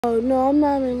Oh, no, I'm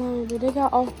not in line, but they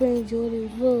got off-brand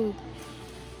Jordans. Look.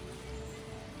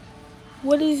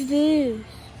 What is this?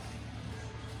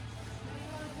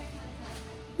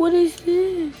 What is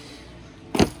this?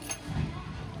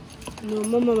 No,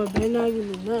 my mama better not give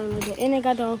me nothing like that. And they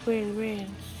got the off-brand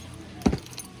reds.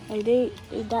 Like, they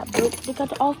got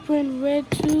the off-brand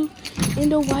red, too.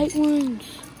 And the white ones.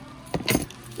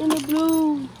 And the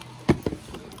blue.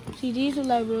 See, these are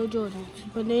like real Jordans,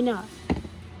 but they not.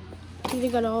 They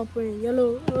got an off-brand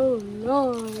yellow. Oh,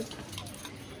 Lord.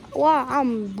 Why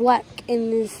I'm black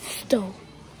in this store.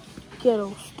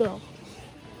 Ghetto store.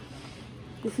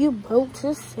 If you broke,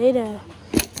 just say that.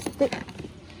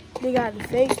 They got the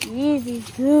fake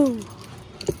Yeezys too.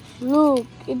 Look,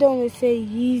 it don't even say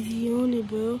Yeezy on it,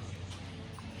 bro.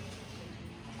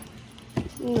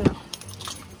 No.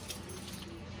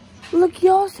 Look,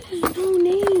 y'all says no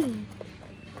name.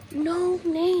 No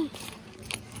name.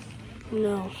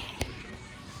 No.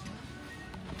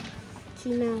 See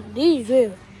now, these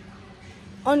real.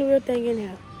 Only real thing in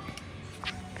here.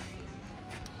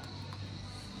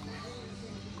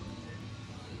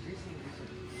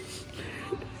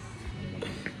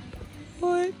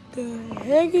 What the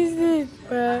heck is this,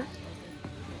 bruh?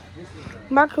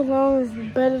 My cologne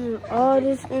is better than all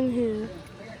this in here.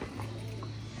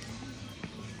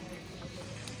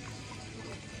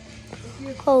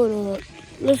 Hold up.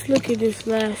 Let's look at this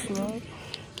last one.